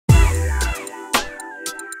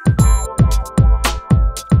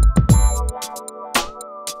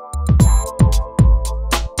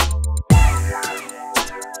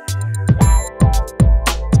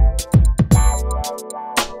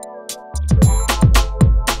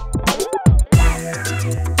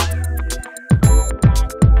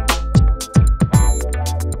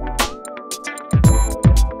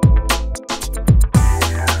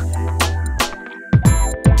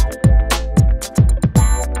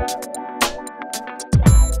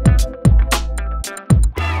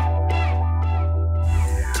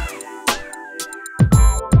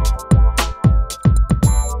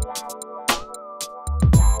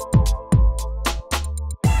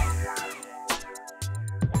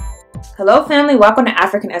Hello family, welcome to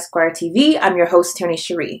African Esquire TV. I'm your host, Tony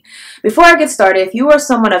Cherie. Before I get started, if you are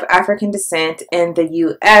someone of African descent in the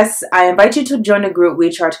U.S., I invite you to join the group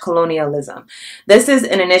We Charge Colonialism. This is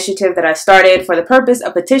an initiative that I started for the purpose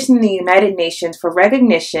of petitioning the United Nations for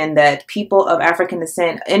recognition that people of African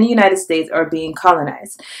descent in the United States are being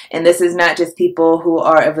colonized. And this is not just people who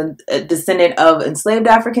are of a descendant of enslaved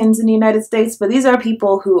Africans in the United States, but these are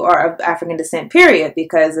people who are of African descent, period,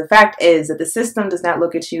 because the fact is that the system does not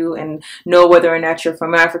look at you and know whether or not you're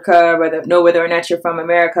from Africa, know whether or not you're from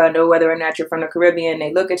America, know whether or not you're from the Caribbean.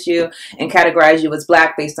 They look at you and categorize you as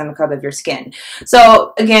black based on the color of your skin.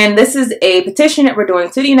 So again, this is a petition that we're doing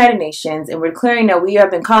to the United Nations, and we're declaring that we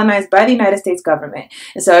have been colonized by the United States government.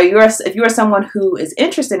 And so if you are someone who is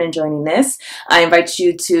interested in joining this, I invite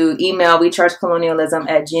you to email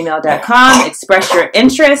wechargecolonialism@gmail.com, express your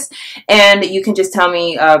interest, and you can just tell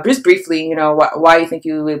me just briefly, why you think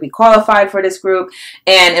you would be qualified for this group.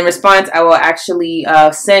 And in response, I will actually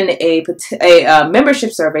send a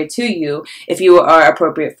membership survey to you if you are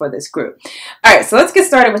appropriate for this group. All right, so let's get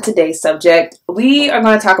started with today's subject. We are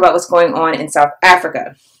going to talk about what's going on in South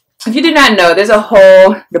Africa. If you do not know, there's a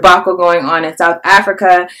whole debacle going on in South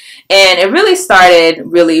Africa, and it really started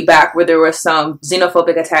back where there were some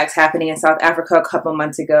xenophobic attacks happening in South Africa a couple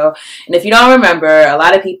months ago. And if you don't remember, a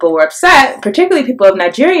lot of people were upset, particularly people of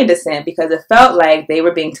Nigerian descent, because it felt like they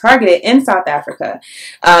were being targeted in South Africa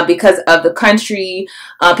because of the country,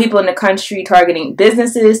 people in the country targeting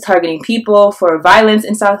businesses, targeting people for violence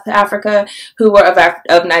in South Africa who were of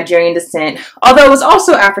Nigerian descent, although it was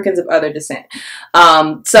also Africans of other descent.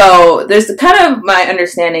 So there's kind of my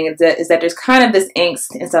understanding is that there's kind of this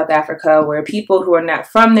angst in South Africa where people who are not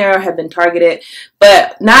from there have been targeted,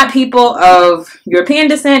 but not people of European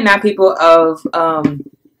descent, not people of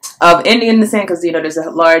Indian descent, because there's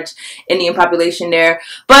a large Indian population there,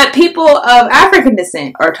 but people of African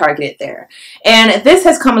descent are targeted there. And this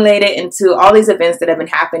has culminated into all these events that have been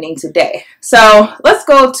happening today. So let's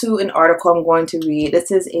go to an article I'm going to read.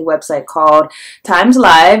 This is a website called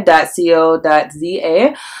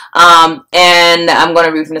timeslive.co.za, and I'm going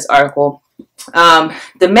to read from this article.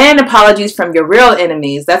 Demand apologies from your real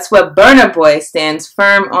enemies. That's what Burna Boy stands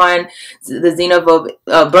firm on.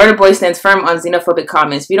 Burna Boy stands firm on xenophobic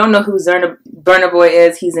comments. If you don't know who Burna Boy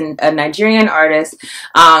is, he's a Nigerian artist.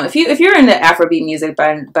 If you're into Afrobeat music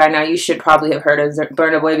by now, you should probably have heard of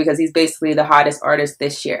Burna Boy, because he's basically the hottest artist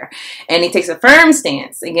this year. And he takes a firm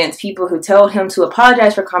stance against people who told him to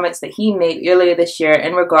apologize for comments that he made earlier this year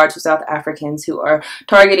in regard to South Africans who are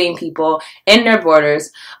targeting people in their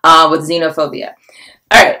borders with xenophobia.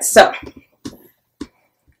 Alright, so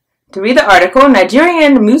to read the article,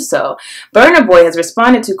 Nigerian Muso, Burna Boy has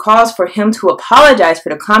responded to calls for him to apologize for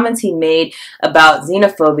the comments he made about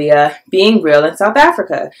xenophobia being real in South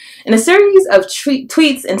Africa. In a series of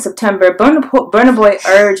tweets in September, Burna Boy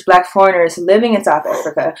urged black foreigners living in South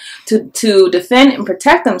Africa to defend and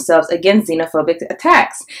protect themselves against xenophobic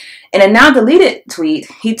attacks. In a now deleted tweet,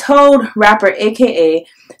 he told rapper AKA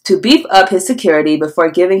to beef up his security before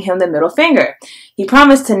giving him the middle finger. He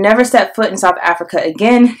promised to never step foot in South Africa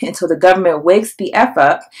again until the government wakes the F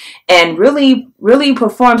up and really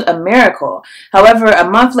performs a miracle. However, a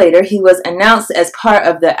month later, he was announced as part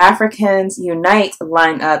of the Africans Unite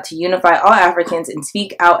lineup to unify all Africans and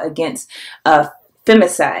speak out against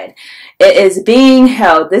femicide. It is being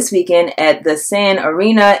held this weekend at the San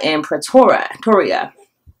Arena in Pretoria.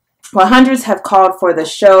 While hundreds have called for the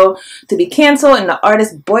show to be canceled and the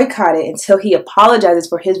artist boycotted until he apologizes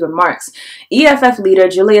for his remarks, EFF leader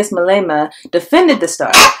Julius Malema defended the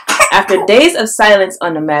star. After days of silence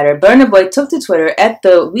on the matter, Burna Boy took to Twitter at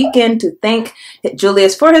the weekend to thank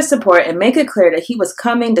Julius for his support and make it clear that he was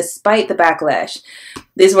coming despite the backlash.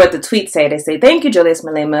 This is what the tweets say. They say, "Thank you, Julius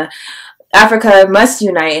Malema. Africa must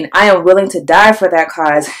unite, and I am willing to die for that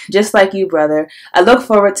cause, just like you, brother. I look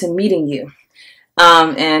forward to meeting you."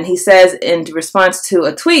 And he says in response to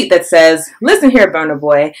a tweet that says, "Listen here, Burna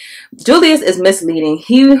Boy, Julius is misleading.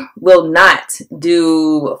 He will not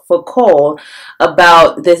do Foucault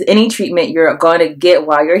about any treatment you're going to get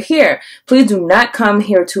while you're here. Please do not come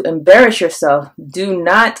here to embarrass yourself. Do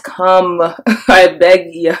not come, I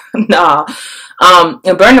beg you, nah."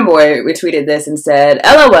 And Burna Boy retweeted this and said,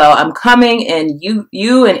 "LOL, I'm coming, and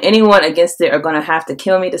you and anyone against it are going to have to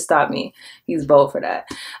kill me to stop me." He's bold for that.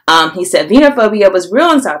 He said, "Xenophobia was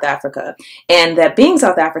real in South Africa, and that being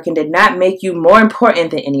South African did not make you more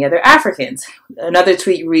important than any other Africans." Another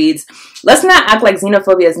tweet reads, "Let's not act like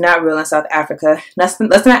xenophobia is not real in South Africa. Let's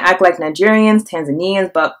not act like Nigerians,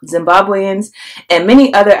 Tanzanians, Zimbabweans, and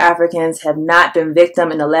many other Africans have not been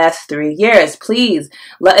victim in the last 3 years. Please,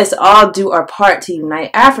 let us all do our part to unite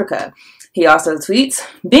Africa." He also tweets,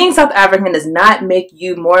 "Being South African does not make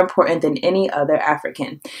you more important than any other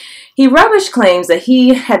African." He rubbished claims that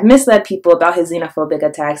he had misled people about his xenophobic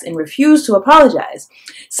attacks and refused to apologize.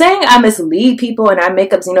 Saying I mislead people and I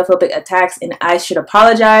make up xenophobic attacks and I should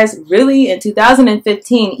apologize? Really? In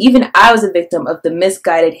 2015, even I was a victim of the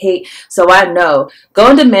misguided hate, so I know. Go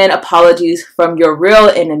and demand apologies from your real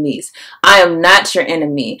enemies. I am not your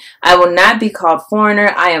enemy. I will not be called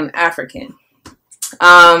foreigner. I am African.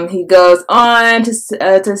 He goes on to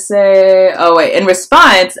say, oh wait, in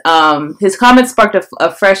response, his comments sparked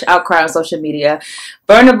a fresh outcry on social media.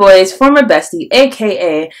 Burna Boy's former bestie,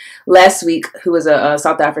 aka last week, who was a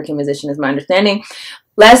South African musician is my understanding,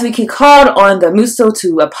 last week he called on the Muso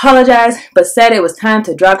to apologize, but said it was time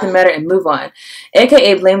to drop the matter and move on.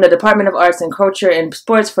 AKA blamed the Department of Arts and Culture and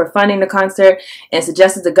Sports for funding the concert and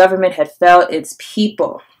suggested the government had failed its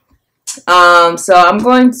people. So I'm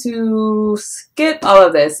going to skip all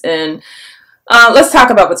of this and let's talk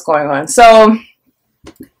about what's going on. So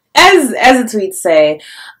as the tweets say,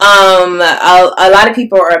 a lot of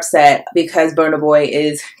people are upset because Burna Boy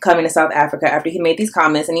is coming to South Africa after he made these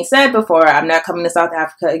comments, and he said before, "I'm not coming to South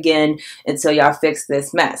Africa again until y'all fix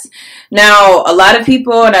this mess." Now, a lot of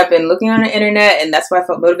people, and I've been looking on the internet, and that's why I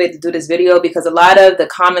felt motivated to do this video, because a lot of the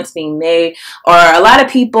comments being made are a lot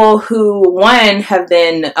of people who, one, have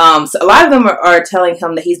been, so a lot of them are telling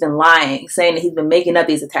him that he's been lying, saying that he's been making up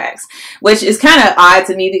these attacks, which is kind of odd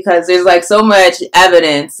to me because there's like so much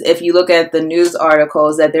evidence if you look at the news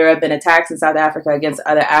articles that there have been attacks in South Africa against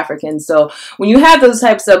other Africans. So when you have those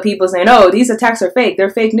types of people saying, "Oh, these attacks are fake, they're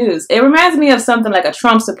fake news," it reminds me of something like a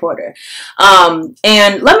Trump supporter.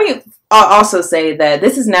 And let me also say that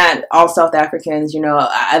this is not all South Africans. You know,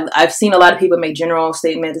 I've seen a lot of people make general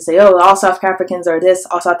statements to say, "Oh, all South Africans are this,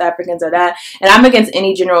 all South Africans are that," and I'm against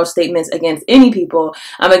any general statements against any people.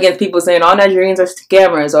 I'm against people saying all Nigerians are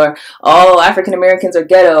scammers, or all African Americans are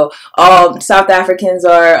ghetto, all South Africans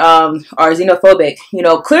are xenophobic. You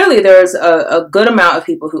know, clearly there's a good amount of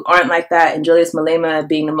people who aren't like that, and Julius Malema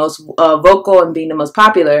being the most vocal and being the most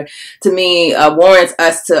popular, to me, warrants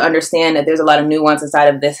us to understand that there's a lot of nuance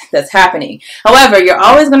inside of this that's happening. However, you're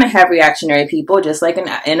always going to have reactionary people, just like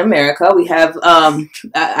in America. We have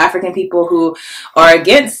African people who are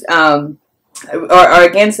against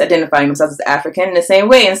against identifying themselves as African. In the same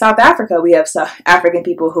way, in South Africa, we have South African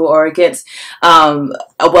people who are against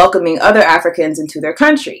welcoming other Africans into their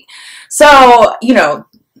country. So, you know,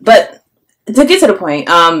 but to get to the point,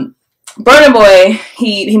 Burna Boy,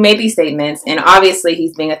 he made these statements, and obviously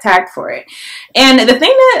he's being attacked for it. And the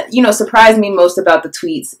thing that, you know, surprised me most about the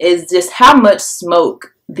tweets is just how much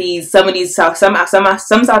smoke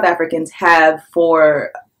some South Africans have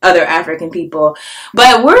for other African people.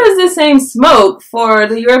 But where is the same smoke for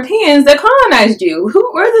the Europeans that colonized you?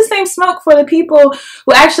 Where's the same smoke for the people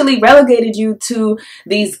who actually relegated you to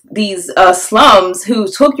these slums, who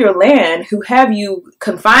took your land, who have you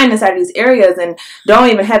confined inside these areas and don't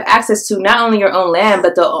even have access to not only your own land,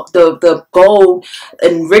 but the gold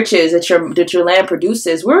and riches that your land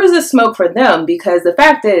produces? Where is the smoke for them? Because the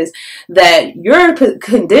fact is that your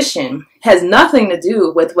condition has nothing to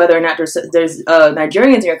do with whether or not there's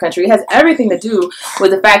Nigerians in your country. It has everything to do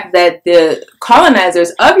with the fact that the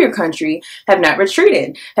colonizers of your country have not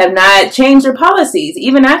retreated, have not changed their policies.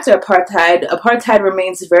 Even after apartheid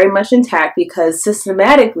remains very much intact because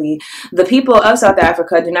systematically the people of South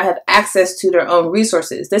Africa do not have access to their own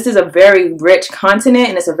resources. This is a very rich continent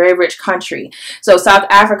and it's a very rich country. So South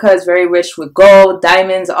Africa is very rich with gold,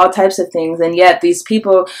 diamonds, all types of things, and yet these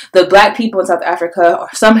people, the black people in South Africa,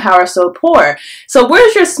 somehow are so poor. So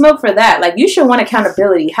where's your smoke for that? Like, you should want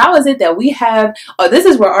accountability. How is it that we have, this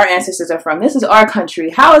is where our ancestors are from, this is our country,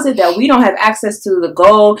 how is it that we don't have access to the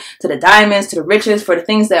gold, to the diamonds, to the riches, for the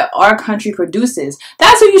things that our country produces?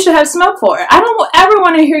 That's what you should have smoke for. I don't ever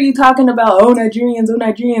want to hear you talking about, oh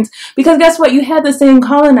Nigerians, because guess what? You had the same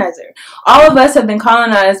colonizer. All of us have been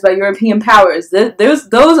colonized by European powers. Those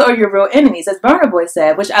are your real enemies, as Burna Boy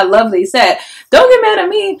said, which I love that he said. Don't get mad at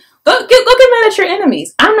me. Go get mad at your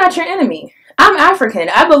enemies. I'm not your enemy. I'm African.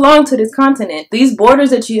 I belong to this continent. These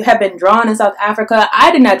borders that you have been drawn in South Africa,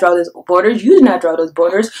 I did not draw those borders. You did not draw those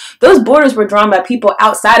borders. Those borders were drawn by people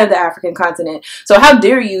outside of the African continent. So how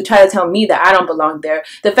dare you try to tell me that I don't belong there?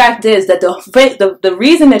 The fact is that the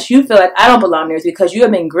reason that you feel like I don't belong there is because you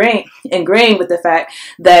have been ingrained with the fact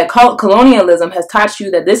that colonialism has taught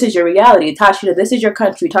you that this is your reality. It taught you that this is your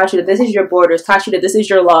country, taught you that this is your borders, taught you that this is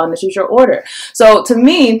your law and this is your order. So to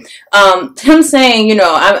me, him saying, you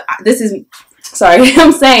know,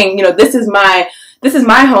 him saying, you know, this is my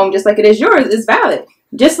home just like it is yours, is valid.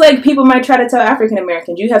 Just like people might try to tell African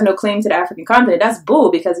Americans, you have no claim to the African continent. That's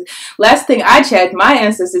bull, because last thing I checked, my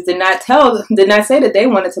ancestors did not say that they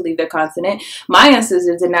wanted to leave their continent. My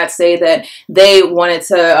ancestors did not say that they wanted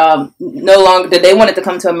to they wanted to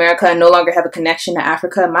come to America and no longer have a connection to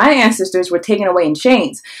Africa. My ancestors were taken away in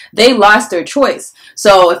chains. They lost their choice.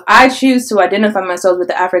 So if I choose to identify myself with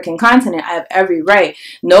the African continent, I have every right.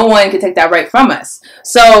 No one can take that right from us.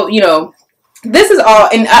 So, you know, this is all,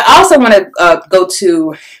 and I also want to go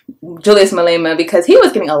to Julius Malema, because he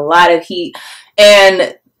was getting a lot of heat,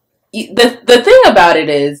 and the thing about it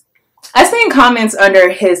is, I seen comments under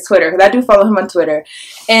his Twitter, because I do follow him on Twitter,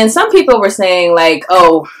 and some people were saying, like,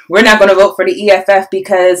 oh, we're not going to vote for the EFF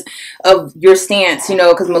because of your stance, you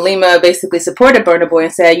know, because Malema basically supported Burna Boy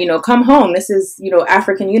and said, you know, come home. This is, you know,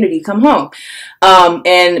 African unity, come home.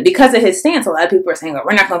 And because of his stance, a lot of people were saying, oh,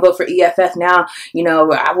 we're not going to vote for EFF now. You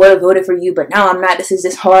know, I would have voted for you, but now I'm not. This is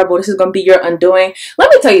just horrible. This is going to be your undoing. Let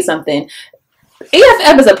me tell you something.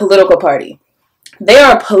 EFF is a political party. They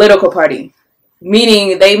are a political party,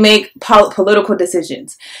 meaning they make political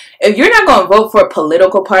decisions. If you're not going to vote for a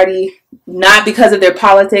political party, not because of their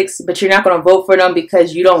politics, but you're not going to vote for them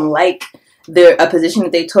because you don't like a position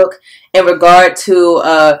that they took in regard to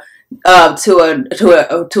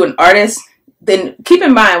an artist, then keep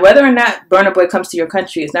in mind, whether or not Burna Boy comes to your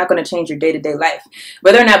country is not going to change your day-to-day life.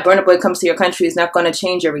 Whether or not Burna Boy comes to your country is not going to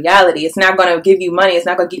change your reality. It's not going to give you money. It's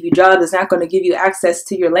not going to give you jobs. It's not going to give you access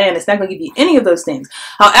to your land. It's not going to give you any of those things.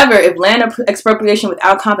 However, if land expropriation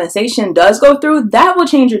without compensation does go through, that will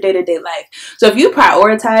change your day-to-day life. So if you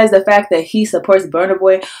prioritize the fact that he supports Burna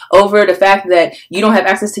Boy over the fact that you don't have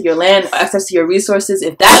access to your land, access to your resources,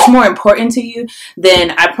 if that's more important to you,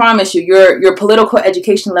 then I promise you, your political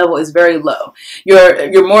education level is very low.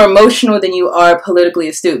 You're more emotional than you are politically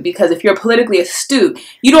astute, because if you're politically astute,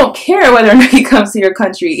 you don't care whether or not he comes to your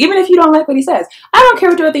country, even if you don't like what he says. I don't care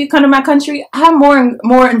whether you come to my country. I'm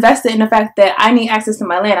more invested in the fact that I need access to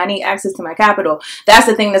my land. I need access to my capital. That's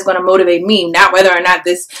the thing that's going to motivate me, not whether or not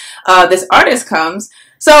this artist comes.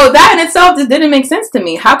 So that in itself just didn't make sense to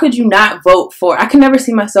me. How could you not vote for? I can never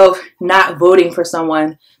see myself not voting for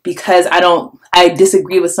someone because I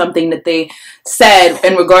disagree with something that they said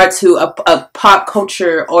in regard to a pop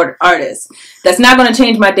culture or artist. That's not going to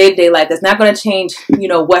change my day-to-day life. That's not going to change, you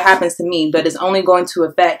know, what happens to me, but it's only going to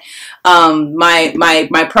affect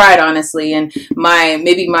my pride, honestly, and my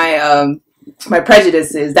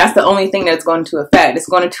prejudices. That's the only thing that's going to affect. It's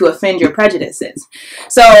going to offend your prejudices.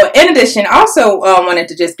 So in addition, also wanted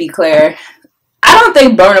to just be clear, I don't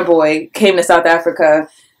think Burna Boy came to South Africa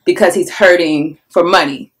because he's hurting for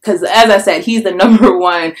money. Because as I said, he's the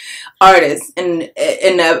 #1 artist in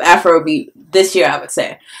the Afrobeat this year, I would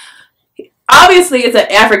say. Obviously, it's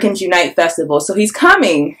an Africans Unite festival, so he's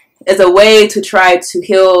coming as a way to try to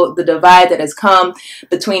heal the divide that has come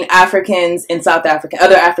between Africans in South Africa,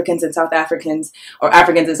 other Africans and South Africans, or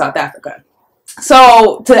Africans in South Africa.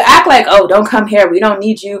 So to act like, oh, don't come here, we don't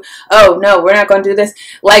need you, oh no, we're not going to do this,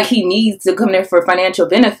 like he needs to come there for financial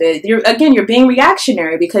benefit, you're being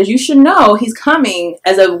reactionary, because you should know he's coming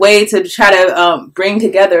as a way to try to bring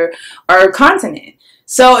together our continent.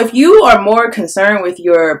 So if you are more concerned with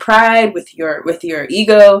your pride, with your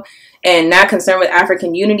ego, and not concerned with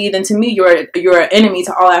African unity, then to me, you're an enemy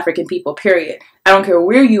to all African people, period. I don't care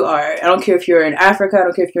where you are. I don't care if you're in Africa. I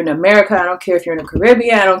don't care if you're in America. I don't care if you're in the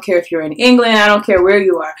Caribbean. I don't care if you're in England. I don't care where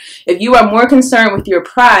you are. If you are more concerned with your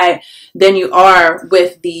pride than you are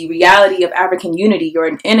with the reality of African unity, you're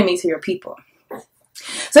an enemy to your people.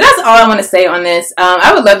 So that's all I want to say on this.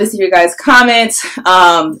 I would love to see your guys' comments.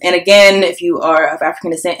 And again, if you are of African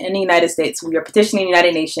descent in the United States, we are petitioning the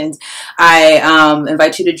United Nations. I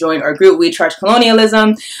invite you to join our group, We Trash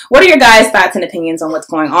Colonialism. What are your guys' thoughts and opinions on what's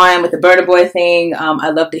going on with the Burna Boy thing?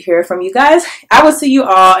 I'd love to hear from you guys. I will see you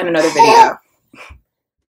all in another video.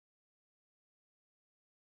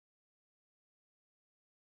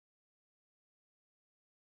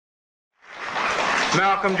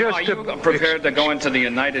 Malcolm, just are you prepared to go into the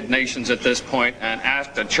United Nations at this point and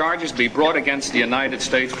ask that charges be brought against the United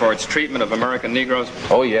States for its treatment of American Negroes?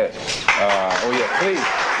 Oh, yes. Oh, yes, please.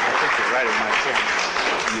 I think you're right in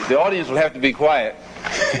my chair. The audience will have to be quiet.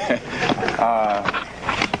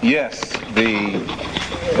 Yes,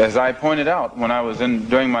 as I pointed out when I was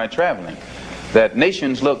during my traveling, that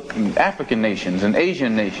nations look, African nations and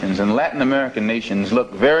Asian nations and Latin American nations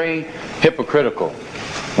look very hypocritical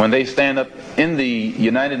when they stand up in the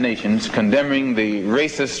United Nations condemning the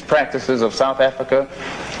racist practices of South Africa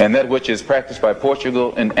and that which is practiced by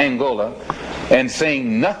Portugal and Angola, and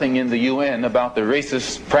saying nothing in the UN about the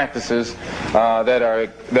racist practices that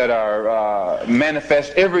are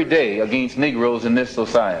manifest every day against Negroes in this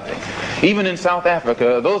society. Even in South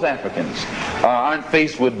Africa, those Africans aren't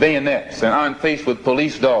faced with bayonets and aren't faced with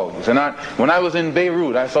police dogs. And when I was in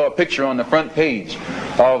Beirut, I saw a picture on the front page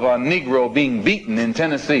of a Negro being beaten in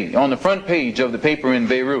Tennessee, on the front page of the paper in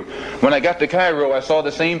Beirut. When I got to Cairo, I saw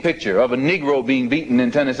the same picture of a Negro being beaten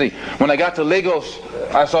in Tennessee. When I got to Lagos,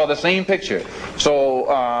 I saw the same picture.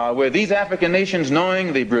 So were these African nations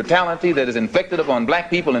knowing the brutality that is inflicted upon black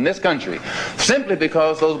people in this country, simply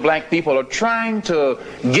because those black people are trying to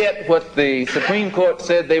get what the Supreme Court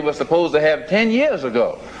said they were supposed to have 10 years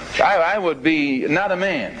ago? I would be not a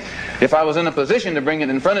man. If I was in a position to bring it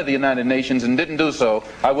in front of the United Nations and didn't do so,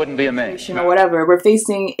 I wouldn't be a man. Or whatever. We're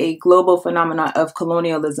facing a global phenomenon of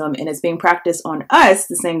colonialism, and it's being practiced on us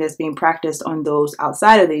the same that's being practiced on those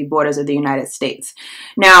outside of the borders of the United States.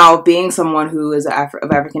 Now, being someone who is of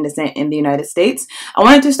African descent in the United States, I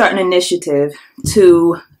wanted to start an initiative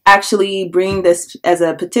to actually bring this as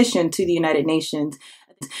a petition to the United Nations.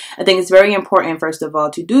 I think it's very important, first of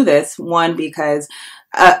all, to do this. One, because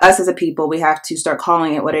us as a people, we have to start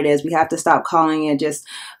calling it what it is. We have to stop calling it just,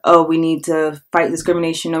 oh, we need to fight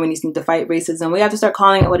discrimination, or we need to fight racism. We have to start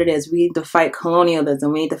calling it what it is. We need to fight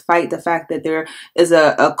colonialism. We need to fight the fact that there is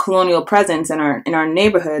a colonial presence in our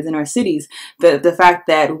neighborhoods, in our cities. The fact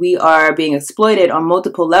that we are being exploited on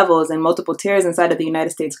multiple levels and multiple tiers inside of the United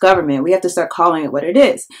States government. We have to start calling it what it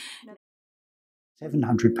is.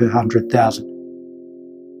 700 per 100,000.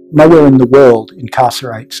 Nowhere in the world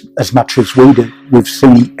incarcerates as much as we do. We've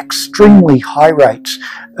seen extremely high rates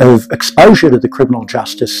of exposure to the criminal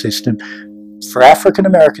justice system for African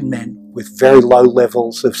American men with very low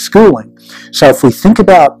levels of schooling. So if we think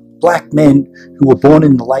about black men who were born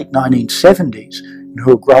in the late 1970s and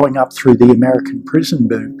who are growing up through the American prison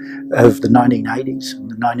boom of the 1980s and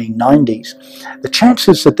the 1990s, the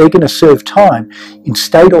chances that they're going to serve time in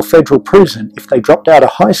state or federal prison if they dropped out of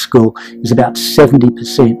high school is about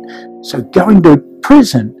 70%. So going to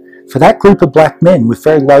prison for that group of black men with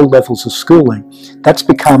very low levels of schooling, that's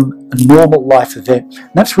become a normal life event.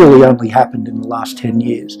 And that's really only happened in the last 10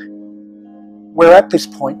 years. We're at this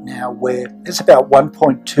point now where there's about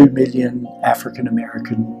 1.2 million African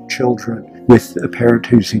American children with a parent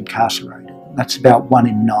who's incarcerated. That's about 1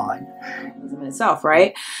 in 9. Itself,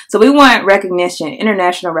 right? So we want recognition,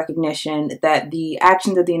 international recognition, that the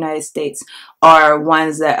actions of the United States are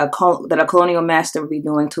ones that a colonial master would be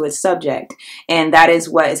doing to its subject, and that is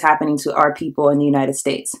what is happening to our people in the United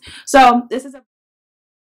States. So this is a